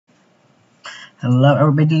Hello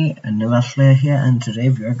everybody, Novaslayer here, and today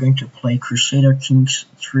we are going to play Crusader Kings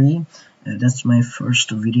 3. That's my first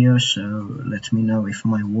video, so let me know if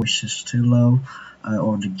my voice is too low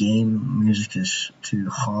or the game music is too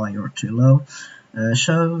high or too low.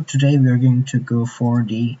 So today we are going to go for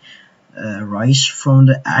the Rise from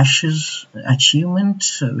the Ashes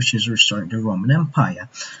achievement, which is restoring the Roman Empire.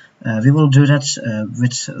 We will do that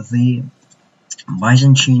with the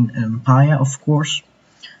Byzantine Empire, of course.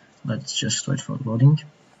 Let's just wait for loading.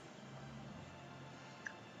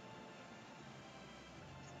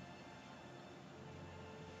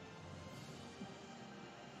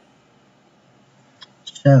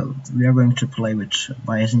 So we are going to play with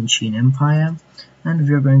Byzantine Empire, and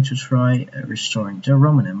we are going to try restoring the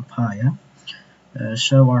Roman Empire.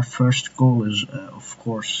 So our first goal is, of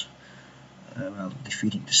course,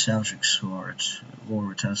 defeating the Seljuks, who are at war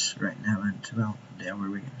with us right now, and well, they are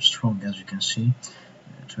very strong, as you can see.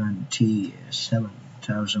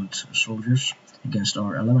 27,000 soldiers against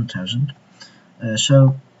our 11,000.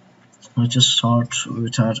 So let's just start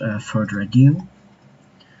without further ado.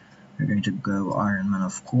 We're going to go Iron Man,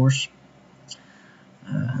 of course,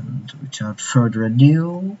 and without further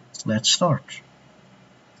ado, let's start.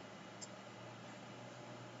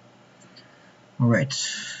 Alright,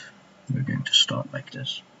 we're going to start like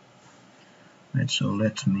this. Right, so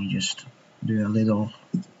let me just do a little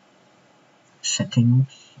settings.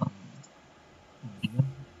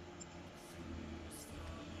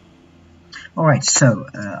 Alright, so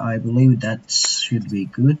I believe that should be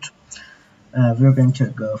good. We're going to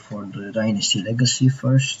go for the Dynasty Legacy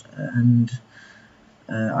first, and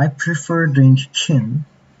I prefer doing Kin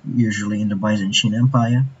usually in the Byzantine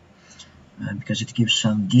Empire because it gives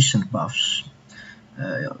some decent buffs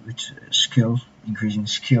with skill, increasing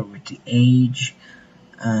skill with the age,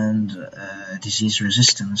 and disease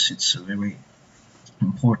resistance. It's very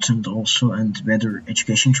important also, and better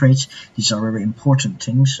education traits. These are very important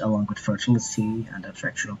things, along with fertility and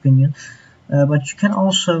attraction opinion. But you can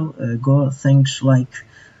also go things like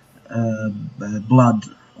blood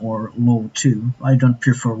or law too. I don't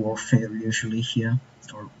prefer warfare usually here,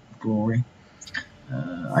 or glory.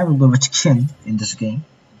 I will go with Kin in this game.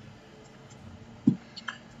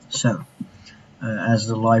 So as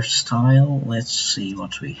the lifestyle, let's see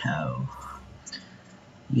what we have.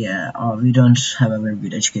 Yeah, we don't have a very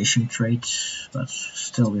good education trait, but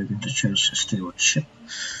still we're going to choose stewardship.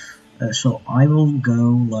 So I will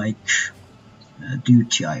go like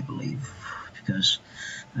duty, I believe, because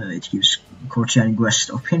it gives courtier guest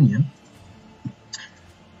opinion,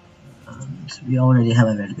 and we already have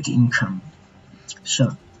a very good income.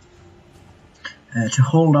 So to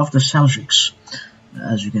hold off the Seljuks,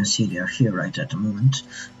 as you can see they are here right at the moment,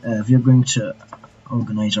 we are going to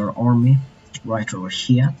organize our army right over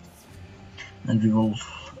here, and we will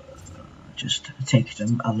just take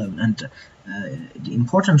them alone. And the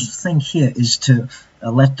important thing here is to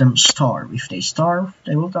let them starve. If they starve,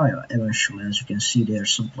 they will die eventually. As you can see, their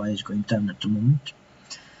supply is going down at the moment,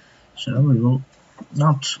 so we will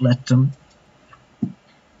not let them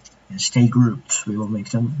stay grouped. We will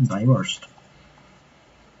make them die first.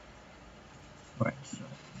 Right, so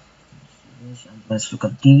and let's look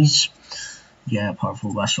at these. Yeah,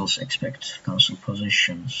 powerful vassals expect council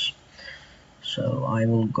positions. So I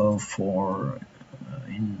will go for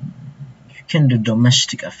you can do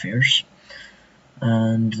domestic affairs,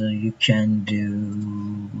 and you can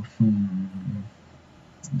do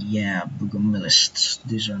yeah, bogomilists.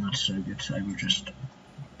 These are not so good. I will just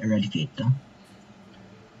eradicate them.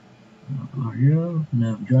 Are you?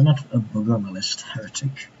 No, you're not a bogomilist,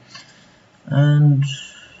 heretic. And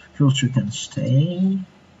culture can stay.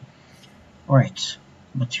 Alright,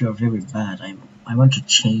 but you're very bad. I want to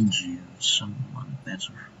change you to someone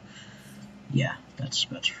better. Yeah, that's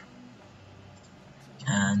better.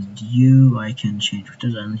 And you, I can change with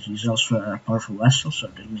it, and he's also a powerful vassal, so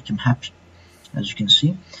that'll make him happy, as you can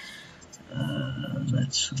see.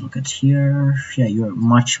 Let's look at here. Yeah, you're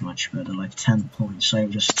much better, like 10 points. I will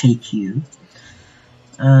just take you.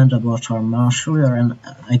 And about our marshal, you're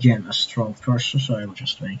again a strong person, so I will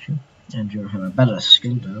just make you. And you have a better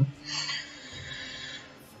skill though.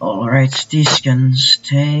 Alright, these can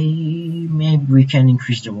stay. Maybe we can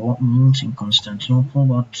increase development in Constantinople,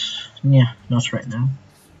 but yeah, not right now.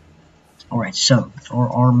 Alright, so our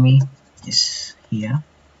army is here.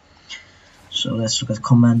 So let's look at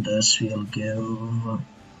commanders. We'll go.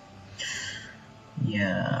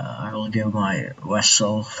 Yeah, I will give my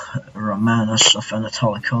vassal Romanus of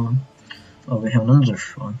Anatolicon. Oh, we have another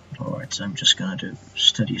one. Alright, so I'm just gonna do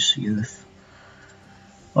studies youth.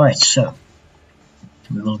 Alright, so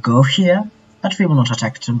we will go here, But we will not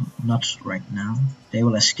attack them, not right now. They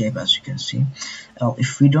will escape, as you can see.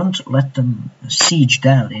 If we don't let them siege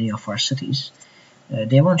down any of our cities,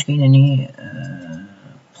 they won't gain any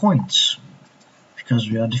points, because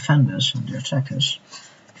we are defenders and they're attackers.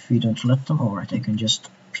 If we don't let them, alright, I can just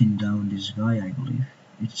pin down this guy, I believe.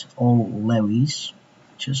 It's all levies,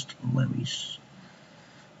 just levies.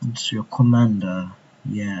 It's your commander.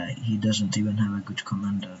 Yeah, he doesn't even have a good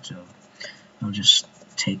commander, so I'll just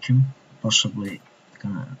take him. Possibly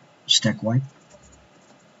gonna stack wipe.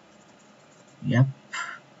 Yep.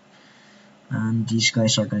 And these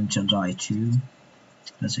guys are going to die too.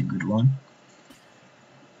 That's a good one.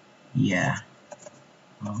 Yeah.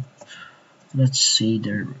 Well, let's see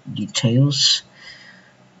their details.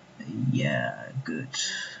 Yeah, good.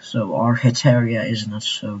 So our Hetaria is not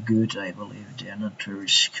so good, I believe. They are not very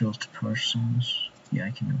skilled persons. Yeah,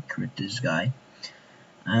 I can recruit this guy.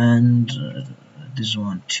 And this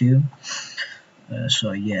one too.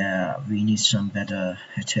 So yeah, we need some better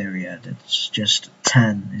Hetaria. That's just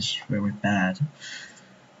 10 is very bad.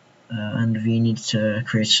 And we need to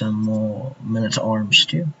create some more men-at-arms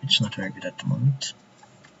too. It's not very good at the moment.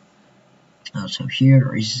 So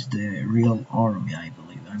here is the real army, I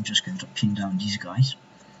believe. I'm just going to pin down these guys,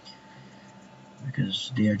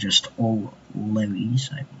 because they are just all levies,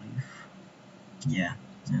 I believe. Yeah,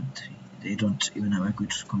 and they don't even have a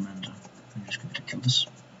good commander. I'm just going to kill this.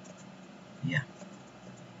 Yeah,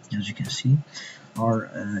 as you can see, our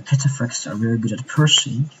cataphracts are very good at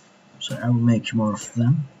pursuing, so I will make more of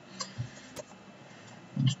them.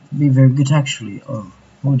 It'd be very good actually. Oh,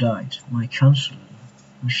 who died? My chancellor.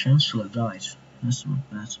 My chancellor died. That's not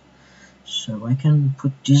bad. So I can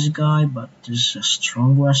put this guy, but this is a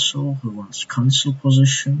strong vassal who wants consul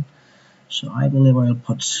position. So I believe I'll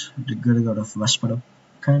put the good god of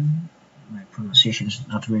Vespadokan. My pronunciation is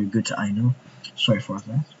not very good, I know. Sorry for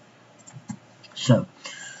that. So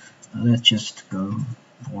let's just go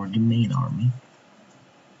for the main army.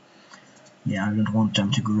 Yeah, I don't want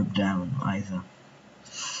them to group down either.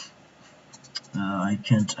 I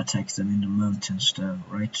can't attack them in the mountains though,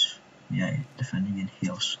 right? Yeah, defending in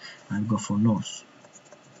hills. I'll go for north.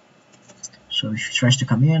 So if he tries to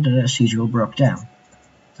come here, the siege will break down.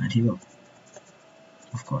 And he will.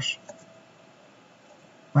 Of course.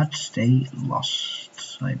 But they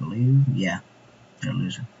lost, I believe. Yeah, they're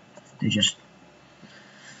losing. They just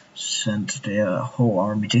sent their whole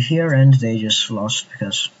army to here and they just lost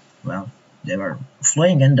because, well, they were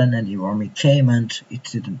fleeing and then a new army came and it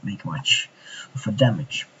didn't make much of a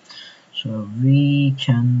damage. So we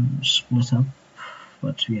can split up,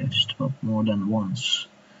 but we have to split up more than once.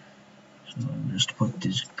 So I'll just put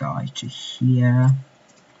this guy to here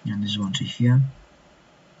and this one to here.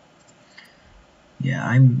 Yeah,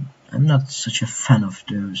 I'm not such a fan of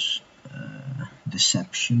those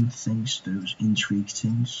deception things, those intrigue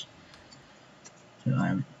things. So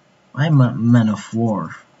I'm a man of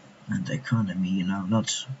war and economy, you know,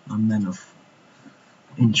 not a man of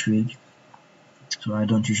intrigue. So I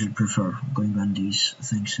don't usually prefer going on these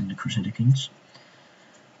things in the Crusader Kings.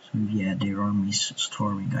 So yeah, their army is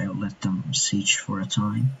storming. I'll let them siege for a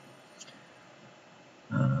time.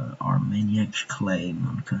 Armeniac claim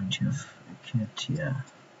on country of Katia.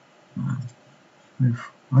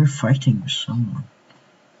 We're fighting with someone.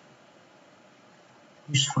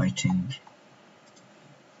 Who's fighting?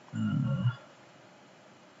 I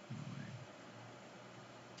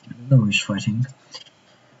don't know who's fighting.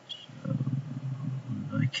 So,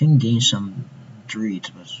 I can gain some dread,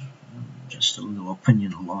 but just a little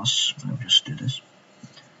opinion loss. I'll just do this.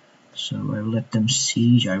 So I will let them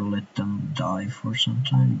siege, I will let them die for some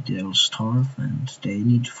time, they'll starve, and they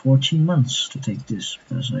need 14 months to take this,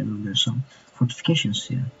 because I will do some fortifications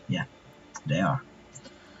here. Yeah, they are.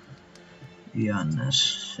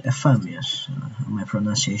 Ioannes, Ephemius, my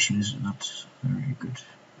pronunciation is not very good.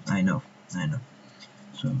 I know.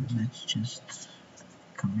 So let's just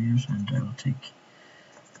come here and I will take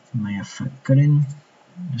Mayafakarin,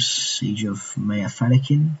 the siege of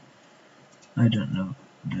Mayafalikin. I don't know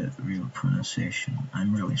the real pronunciation.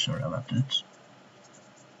 I'm really sorry about that.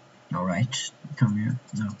 Alright, come here.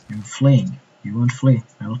 No, you're fleeing. You won't flee.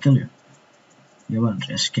 I will kill you. You won't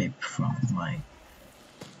escape from my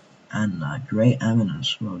Anna. Grey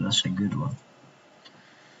Eminence. Well, that's a good one.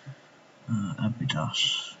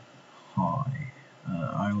 Abidas. Hi.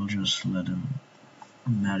 I will just let him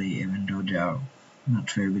marry, even though they are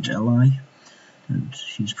not very good ally. And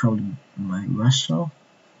he's probably my vassal.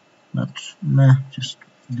 But nah, just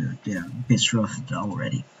they're betrothed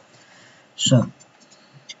already. So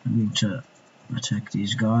I'm going to attack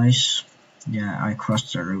these guys. Yeah, I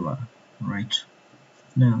crossed the river, right?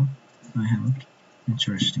 No, I haven't.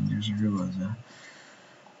 Interesting, there's a river there.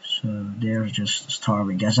 So they're just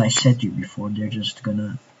starving. As I said to you before, they're just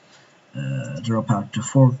gonna drop out to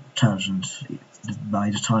 4,000 by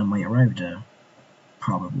the time I arrive there.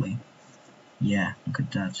 Probably. Yeah, look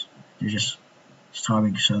at that. They're just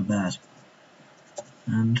starving so bad.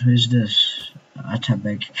 And who's this?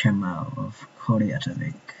 Atabek Kemal of Kori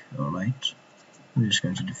Atabek. Alright. We're just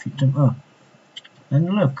going to defeat them. Oh. And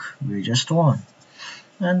look, we just won.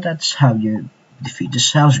 And that's how you defeat the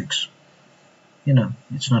Seljuks. You know,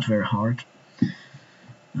 it's not very hard.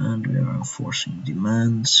 And we are enforcing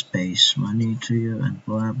demand, space, money to you, and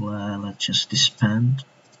blah blah. Let's just disband.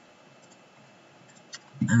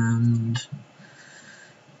 And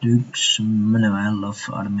Dukes Manuel of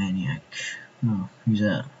Armeniac. Oh, who's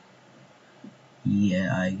that?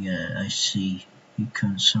 Yeah, I see. He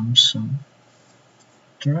consumes some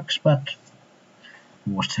drugs, but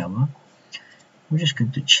whatever. We're just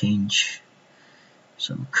going to change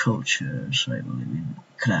some cultures, I believe, in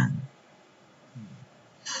clan.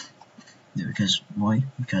 Yeah, because why?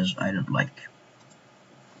 Because I don't like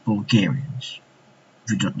Bulgarians.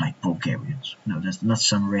 We don't like Bulgarians. No, that's not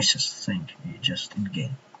some racist thing. You just in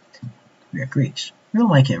game. We are Greeks. We don't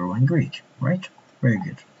like everyone Greek, right? Very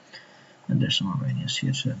good. And there's some Armenians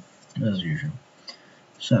here too, as usual.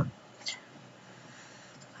 So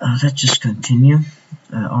let's just continue.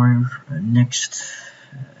 Our next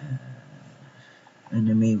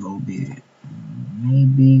enemy will be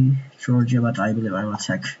maybe Georgia, but I believe I will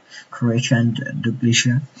attack Croatia and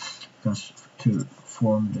Duplicia because to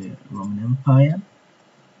form the Roman Empire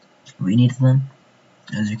we need them.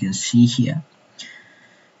 As you can see here,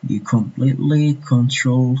 you completely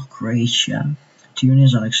control Croatia,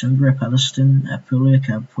 Tunis, Alexandria, Palestine, Apulia,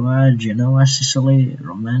 Capua, Genoa, Sicily,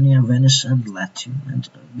 Romania, Venice, and Latium, and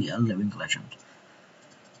be a living legend.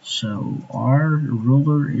 So our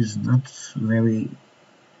ruler is not very,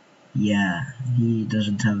 he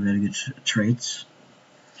doesn't have very good traits.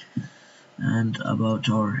 And about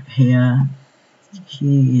our heir,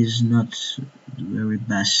 he is not the very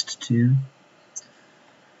best too.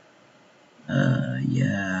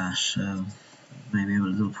 So maybe a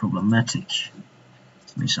little problematic.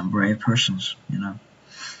 Maybe some brave persons, you know.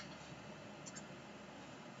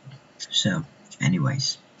 So,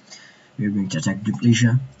 anyways, we're going to attack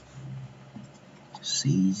Duplicia.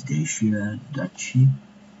 Seize the Duchy.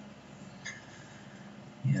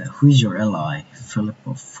 Yeah, who is your ally? Philip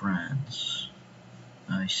of France.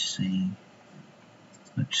 I see.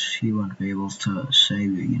 But he won't be able to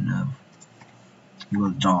save you, you know. He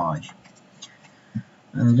will die.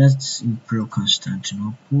 Let's improve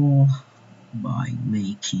Constantinople by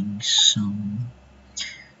making some.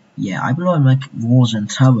 Yeah, I believe I make walls and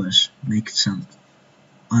towers, make some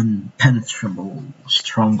unpenetrable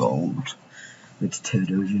stronghold with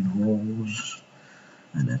Theodosian walls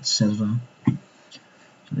and etc.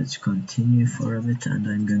 So let's continue for a bit, and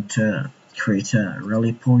I'm going to create a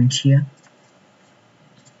rally point here.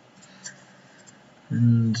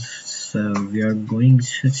 And so we are going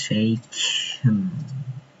to take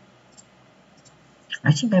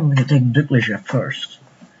I think I'm going to take Duplicia first,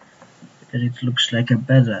 because it looks like a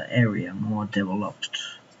better area, more developed.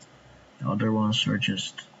 The other ones are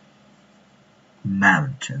just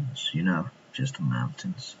mountains, you know, just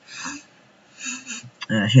mountains.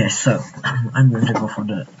 Yeah, so I'm going to go for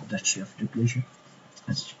the Duchy of Duplicia.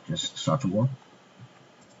 Let's just start the war.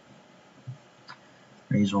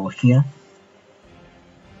 Raise all here.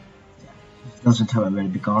 He doesn't have a very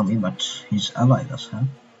big army, but his ally does have.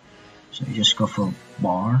 So you just go for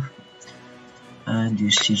Bar, and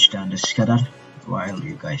you siege down the Skadar while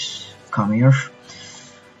you guys come here.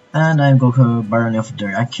 And I'm going to Barony of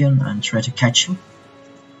Dyrrachium and try to catch him.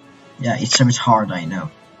 Yeah, it's a bit hard, I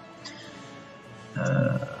know.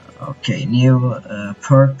 Okay, new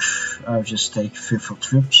perk. I'll just take fearful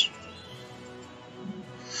troops.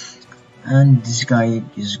 And this guy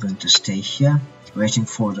is going to stay here, waiting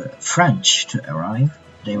for the French to arrive.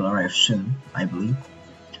 They will arrive soon, I believe.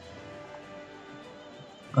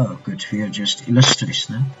 Oh, good, we are just illustrious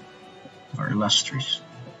now. Or illustrious.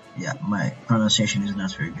 Yeah, my pronunciation is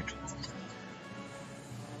not very good.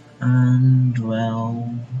 And,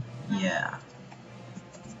 well, yeah.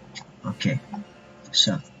 Okay,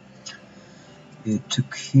 so you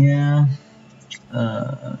took here.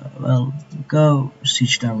 Well, go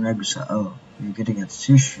siege down Ragusa. Oh, you're getting a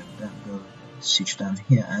decision, then go siege down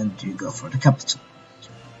here and you go for the capital.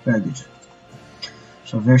 Very good.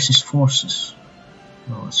 So where's his forces?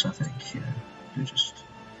 Well, what's happening here? They're just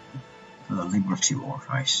Liberty War,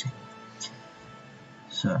 I see.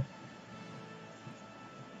 So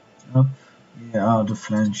up, yeah, oh, the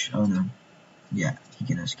French, oh no, yeah, he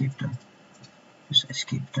can escape them. Just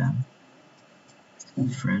escape them.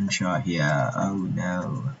 French are here. Oh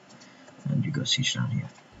no. And you go siege down here.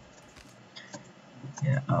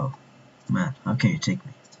 Yeah, oh. Man, how can you take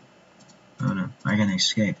me? Oh no, I can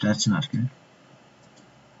escape. That's not good.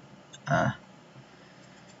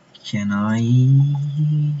 Can I?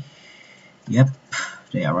 Yep,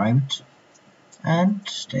 they arrived. And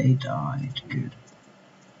they died. Good.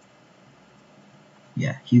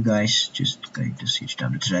 Yeah, you guys just going to siege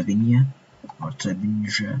down the Trebinje. Or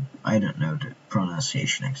Trebinje. I don't know the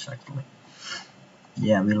pronunciation exactly.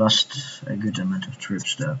 Yeah, we lost a good amount of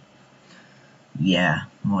troops though. Yeah,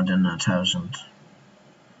 more than 1,000.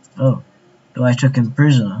 Oh, so I took him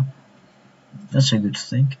prisoner. That's a good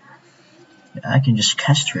thing. I can just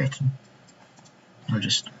castrate him. Or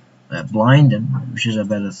just blind him, which is a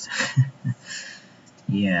better thing.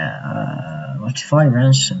 Yeah, what if I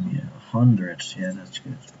ransom you? 100, yeah, that's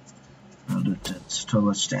good. I'll do that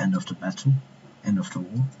towards the end of the battle, end of the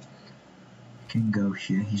war. Can go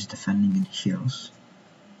here, he's defending in hills.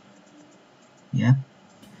 Yeah.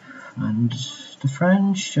 And the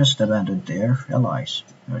French just abandoned their allies.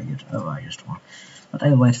 Very good. Oh, I just won. But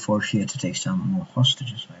I'll wait for here to take some more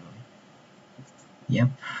hostages, I believe. Yep,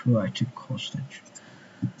 who I took hostage.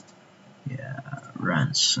 Yeah,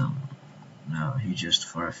 ransom. No, he just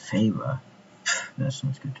for a favor. That's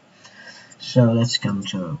not good. So let's come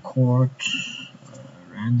to court.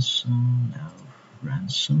 Ransom. No,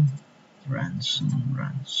 ransom. Ransom.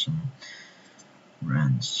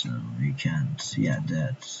 We can't. Yeah,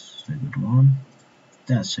 that's a good one.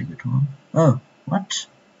 That's a good one. Oh, what?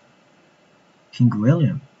 King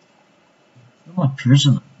William. You're my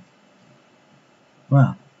prisoner.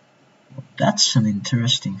 Wow. That's an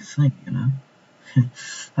interesting thing, you know.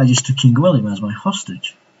 I just took King William as my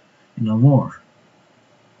hostage in a war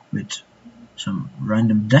with some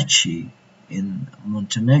random duchy in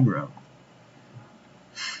Montenegro.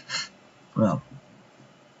 Well,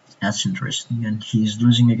 that's interesting, and he's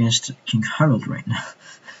losing against King Harold right now.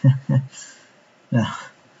 Yeah.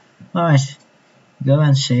 Alright, go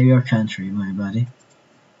and save your country, my buddy.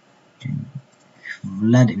 King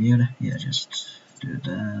Vladimir, yeah, just do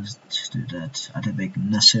that. Atabek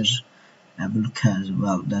Nasser Abulkaz,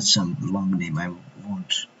 well, that's some long name, I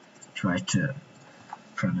won't try to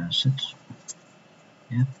pronounce it.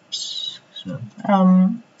 Yep, so,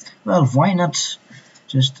 well, why not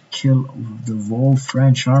just kill the whole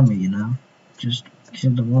French army, you know? Just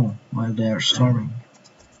kill them all while they are starving.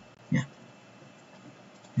 Yeah.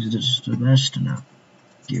 Is this the best? No.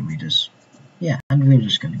 Give me this. Yeah, and we're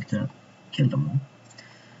just going to kill them all.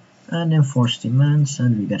 And enforce demands,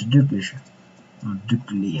 and we get a Duklia. Or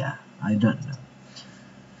Duklia, I don't know.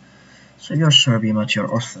 So you're Serbian, but you're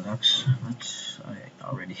Orthodox. But I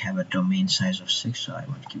already have a domain size of 6, so I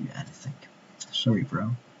won't give you anything. Sorry,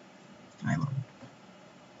 bro. I won't.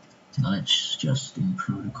 Let's just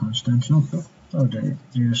improve the Constantinople. Oh,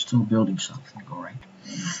 they're still building something, alright.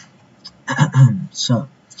 So,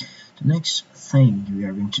 the next thing we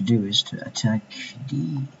are going to do is to attack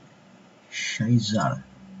the Crusader,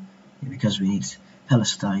 because we need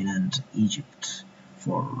Palestine and Egypt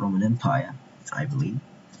for Roman Empire, I believe.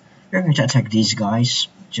 We're going to attack these guys,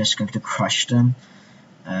 just going to crush them.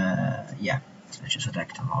 Yeah, I just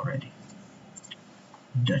attacked them already.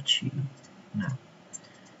 Duchy, no.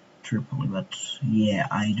 Tripoli, but yeah,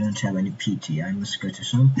 I don't have any PT. I must go to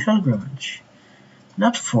some pilgrimage.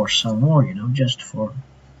 Not for some war, you know, just for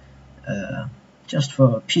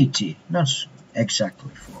PT, not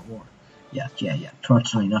exactly for war. Yeah,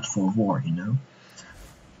 totally not for war, you know.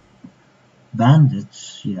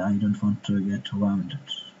 Bandits, yeah, I don't want to get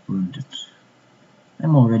wounded.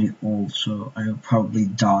 I'm already old, so I'll probably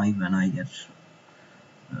die when I get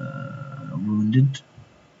wounded.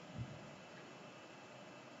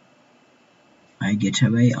 I get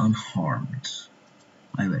away unharmed.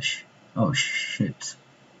 I wish. Oh shit.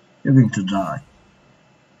 You're going to die.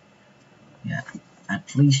 Yeah,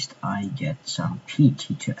 at least I get some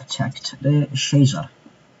PT to attack the Crusader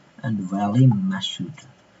and Vali Masud.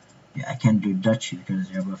 Yeah, I can't do Duchy because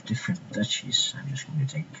they are both different duchies. I'm just going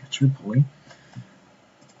to take Tripoli.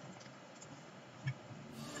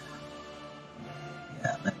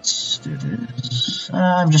 Yeah, let's do this.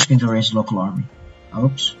 I'm just going to raise local army.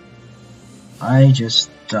 Oops. I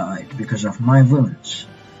just died because of my wounds.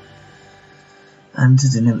 And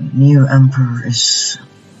the new emperor is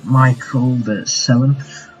Michael the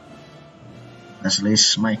 7th.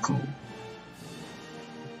 Basileus Michael.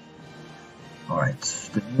 Alright,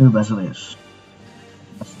 the new Basileus.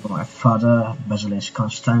 As for my father, Basileus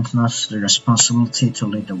Constantinos, the responsibility to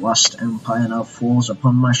lead the vast empire now falls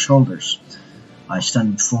upon my shoulders. I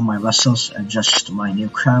stand before my vassals, adjust my new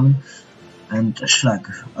crown, And a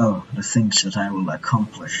slug. Oh, the things that I will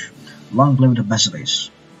accomplish. Long live the Basileus.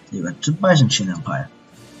 Even the Byzantine Empire.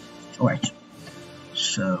 Alright.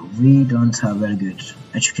 So we don't have very good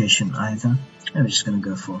education either. I'm just gonna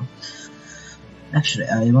go for... Actually,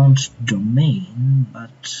 I want domain,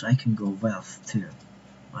 but I can go wealth too.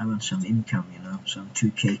 I want some income, you know, some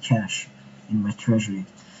 2k cash in my treasury.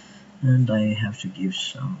 And I have to give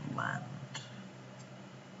some land.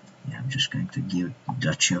 Yeah, I'm just going to give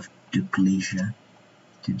Duchy of Duclesia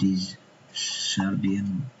to this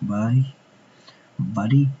Serbian buddy.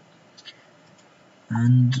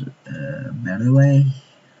 And by the way,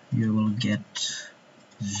 you will get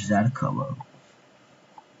Zarkovo.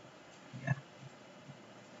 Yeah,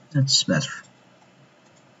 that's better.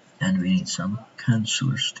 And we need some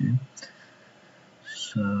councillors too.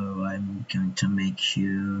 So I'm going to make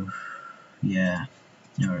you... Yeah,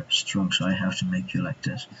 you're strong, so I have to make you like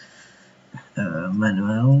this.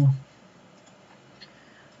 Manuel,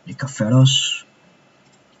 Nicoferos,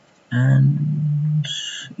 and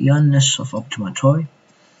Ioannis of Optimatoi.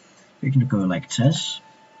 We can go like this.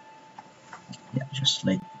 Yeah, just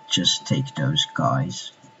take those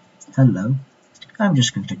guys. Hello. I'm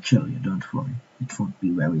just going to kill you, don't worry. It won't be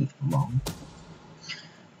very long.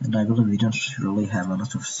 And I believe we don't really have a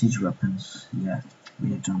lot of siege weapons. Yeah, we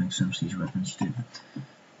need to make some siege weapons too.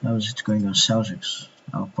 How is it going on Seljuks?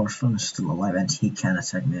 Our Porcelain is still alive and he can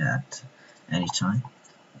attack me at any time.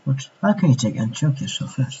 But how can you take Antiochia so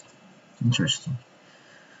fast? Interesting.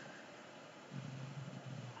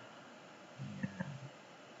 Yeah.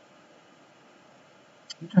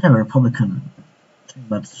 We don't have a Republican thing,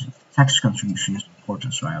 but tax contribution is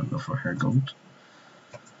important, so I'll go for her gold.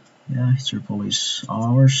 Yeah, Tripoli is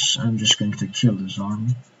ours. I'm just going to kill this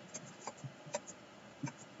army.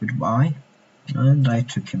 Goodbye. And I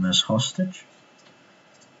took him as hostage.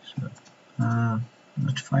 So,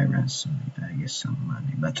 not 5 ransom, I guess some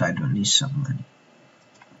money, but I don't need some money.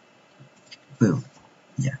 Boom.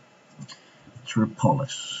 Yeah.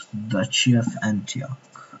 Tripolis, Duchy of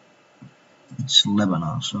Antioch. It's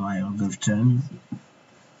Lebanon, so I'll give them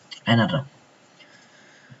another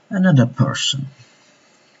person.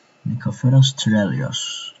 Nicoferos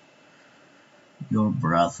Terelios, your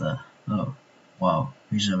brother. Oh, wow,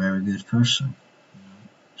 he's a very good person.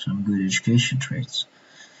 Some good education traits.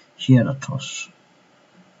 Hieratos.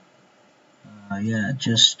 Yeah,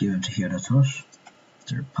 just give it to Hieratos.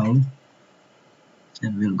 Tripoli.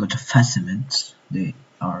 And we'll go to Fatimids. They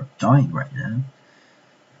are dying right now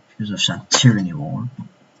because of some tyranny war.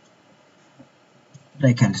 But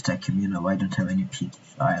I can't attack him, you know, I don't have any PT,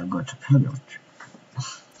 so I'll go to Pilgrimage.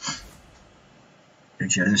 To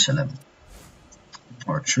Jerusalem.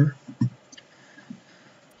 Torture.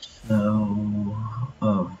 So,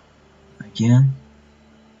 oh, again?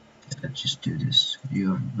 Okay, let's just do this.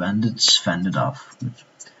 Your bandits fended off. Good.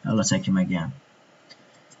 I'll attack him again.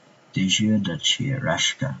 Dejir, Duchy,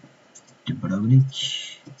 Rashka,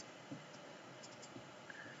 Dubrovnik.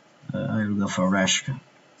 I will go for Rashka.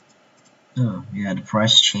 Oh, yeah, the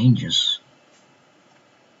price changes.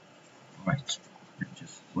 Right,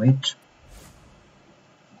 just wait.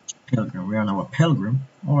 Pilgrim, we are now a pilgrim.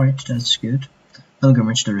 Alright, that's good.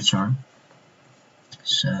 Pilgrimage to return.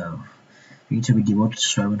 So, we need to be devoted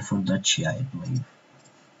servant for Duchy, I believe.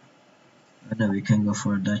 Oh, no, we can go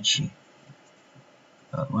for a Duchy.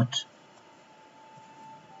 What?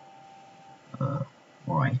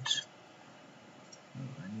 Alright.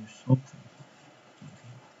 A new sultan.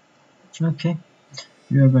 Okay.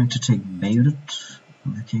 We are going to take Beirut.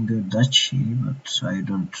 We can go Duchy, but I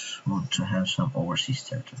don't want to have some overseas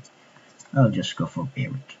territory. I'll just go for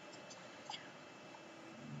Beirut.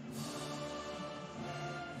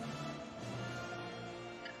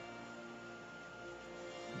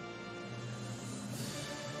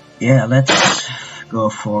 Yeah, let's go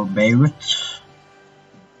for Beirut.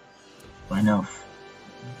 I know.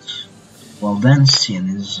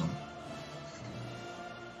 Waldensianism.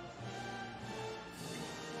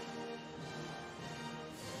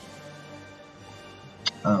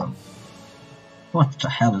 Oh. What the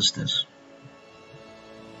hell is this?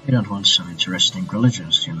 We don't want some interesting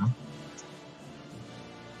religions, you know.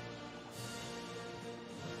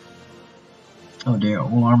 Oh, they are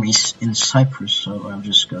all armies in Cyprus, so I'll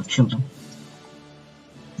just go kill them.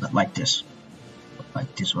 Not like this. But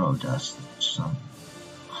like this, well, that's some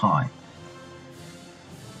high.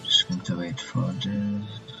 Just going to wait for this.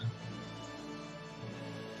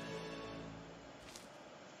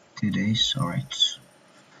 2 days, alright.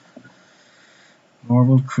 War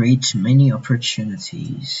will create many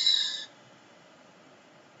opportunities.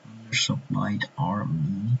 Undersupplied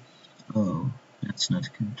army. Oh, that's not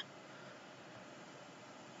good.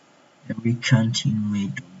 Every canteen may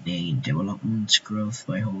donate development growth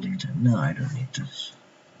by holding time. No, I don't need this.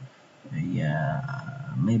 Yeah,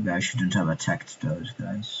 maybe I shouldn't have attacked those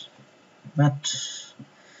guys. But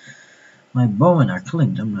my bowmen are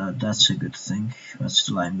killing them, that's a good thing. But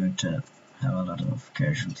still I'm going to have a lot of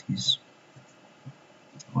casualties.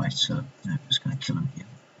 Right, so I'm just gonna kill him here.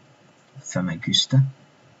 Famagusta.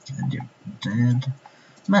 And you're dead.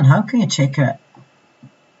 Man, how can you take a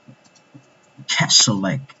castle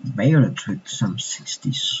like Beirut with some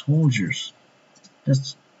 60 soldiers?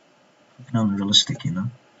 That's unrealistic, you know.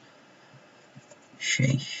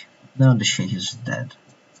 Sheikh. Now the Sheikh is dead.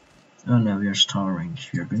 Oh no, we are starving.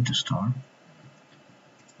 We are going to starve.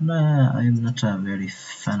 Nah, I'm not a very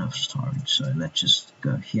fan of starving, so let's just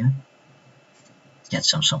go here. Get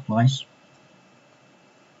some supplies.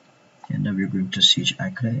 And then we're going to siege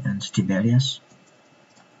Acre and Tiberias.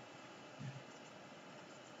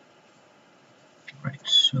 Right,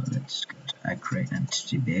 so let's go to Acre and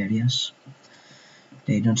Tiberias.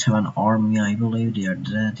 They don't have an army, I believe. They are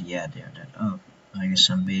dead. Yeah, they are dead. Oh, I guess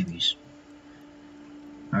some babies.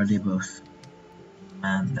 Are they both?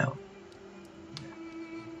 Man, no.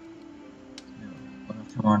 No, one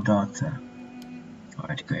of them are daughter.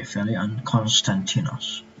 Alright, Gaifeli and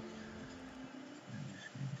Constantinos.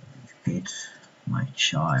 Educate my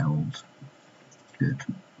child. Good.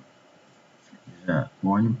 He's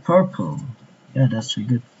born in purple. Yeah, that's a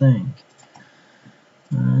good thing.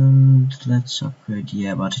 And let's upgrade.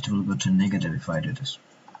 Yeah, but it will go to negative if I do this.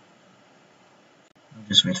 I'll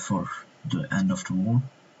just wait for the end of the war.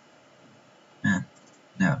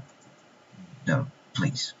 No. No,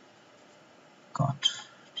 please. God.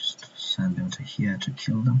 Just send them to here to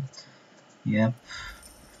kill them. Yep.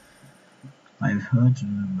 I've heard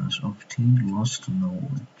rumors obtained lost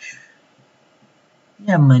knowledge.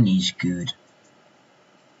 Yeah, money is good.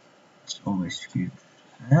 It's always good.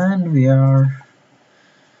 And we are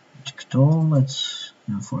let's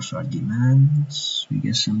enforce our demands. We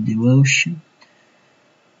get some devotion.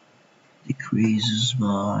 Decreases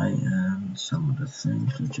by and some other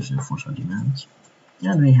things. Let's just enforce our demands.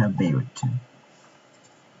 And we have Beirut too.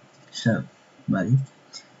 So, buddy,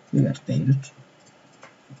 we got Beirut.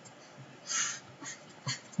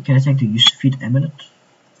 Can I take the Yusufid Emirate?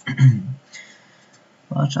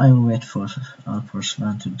 But I will wait for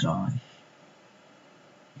Alparslan to die.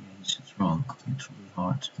 Yeah, he's strong. It's really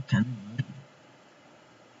hard. Can we murder him?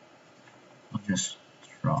 I'll just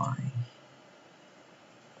try.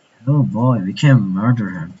 Oh boy, we can murder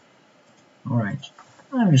him. Alright,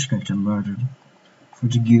 I'm just going to murder him. For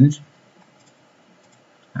the good.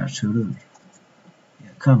 Ertuğrul. Yeah,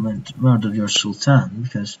 come and murder your Sultan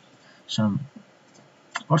because some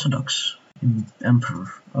Orthodox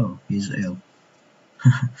emperor. Oh, he's ill.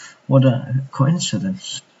 What a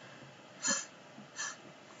coincidence.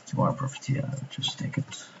 War profit, yeah, just take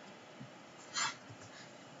it.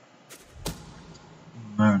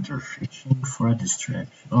 Murder, itching for a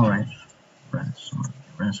distraction. Alright,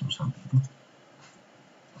 ransom some people.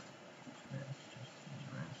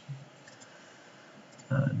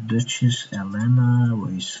 Duchess Elena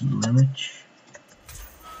Waislevich.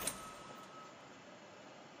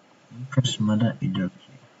 Empress Mother Idoki.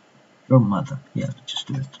 Your mother, yeah, just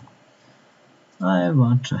do it. I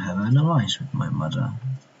want to have an alliance with my mother,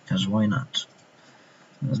 because why not?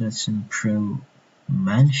 Let's improve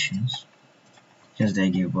mansions, because they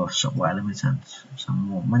give both supply limits and some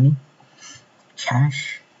more money.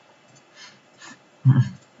 Cash.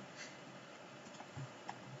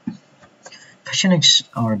 Pechenegs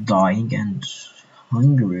are dying and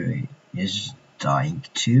Hungary is dying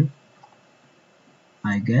too,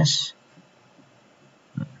 I guess.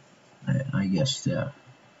 I guess they are.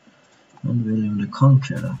 And William the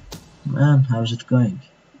Conqueror. Man, how's it going?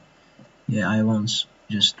 Yeah, I once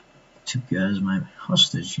just took you as my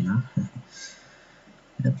hostage, you know.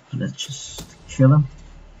 Yep, let's just kill him.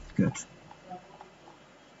 Good.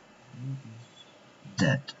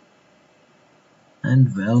 Dead.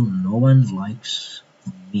 And well, no one likes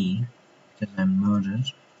me because I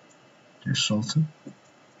murdered their sultan.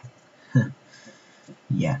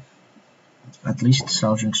 Yeah. At least the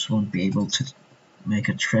Seljuks won't be able to make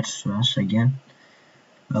a threat to us again.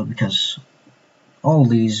 Well, because all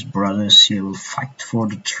these brothers here will fight for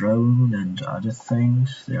the throne and other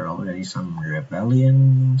things. There are already some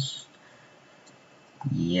rebellions.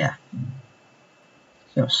 Yeah.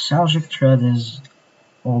 So Seljuk threat is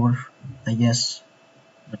over, I guess.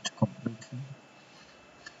 Not completely.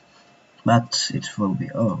 But it will be.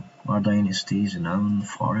 Oh, our dynasty is known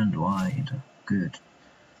far and wide. Good.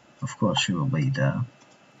 Of course you will be the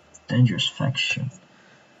dangerous faction.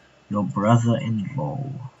 Your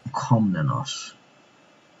brother-in-law, Komnenos.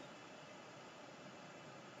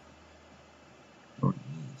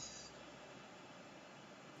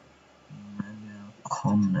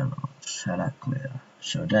 Comnenus, Heraclea.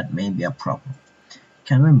 So that may be a problem.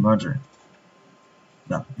 Can we murder him?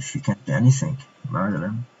 Well, if you can't do anything, murder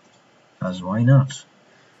him. Because why not?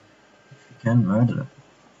 If you can murder him,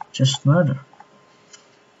 just murder.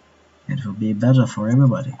 It will be better for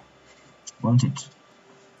everybody, won't it?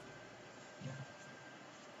 Yeah.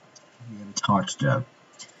 It'll be a bit hard though.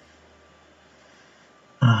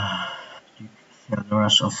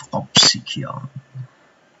 Theodorus of Opsikion.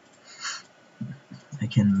 I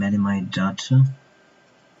can marry my daughter.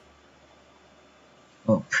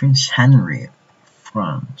 Oh, Prince Henry,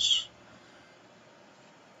 France.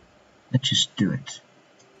 Let's just do it.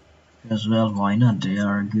 Because, well, why not? They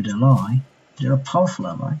are a good ally. They're a powerful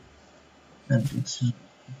ally. And it's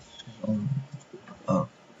oh,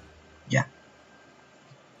 yeah.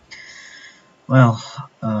 Well,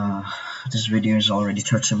 this video is already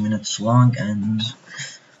 13 minutes long, and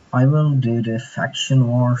I will do the faction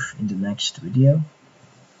war in the next video.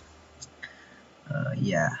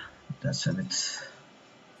 Yeah, that's a bit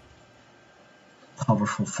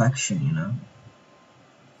powerful faction, you know.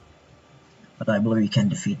 But I believe we can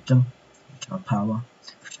defeat them with our power,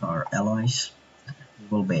 with our allies. We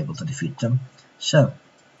will be able to defeat them. So,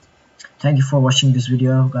 thank you for watching this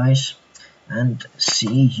video, guys, and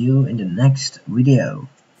see you in the next video.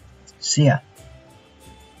 See ya.